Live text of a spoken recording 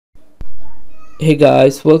Hey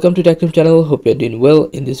guys, welcome to TechTime channel. Hope you're doing well.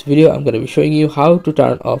 In this video I'm going to be showing you how to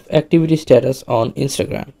turn off activity status on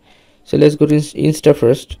Instagram. So let's go to Insta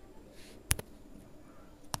first.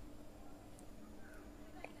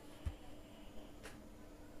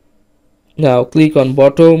 Now click on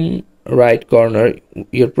bottom right corner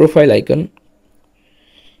your profile icon.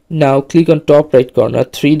 Now click on top right corner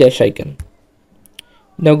 3 dash icon.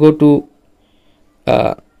 Now go to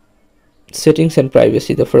settings and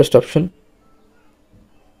privacy, the first option.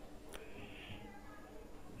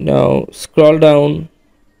 Now scroll down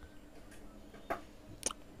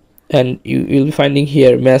and you will be finding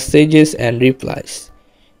here messages and replies.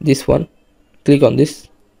 This one, click on this.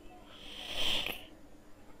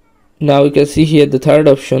 Now you can see here the third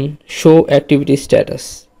option, show activity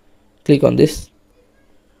status. Click on this.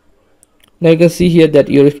 Now you can see here that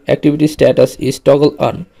your activity status is toggle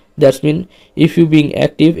on. That means if you being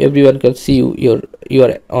active, everyone can see you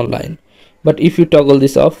are online. But if you toggle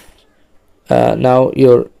this off, now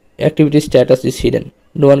your activity status is hidden.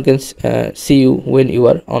 No one can see you when you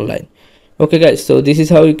are online. Okay guys, so this is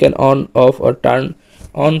how you can on off or turn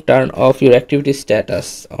off your activity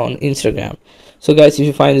status on Instagram. So guys, if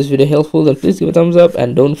you find this video helpful, then please give a thumbs up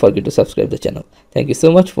and don't forget to subscribe the channel. Thank you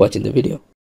so much for watching the video.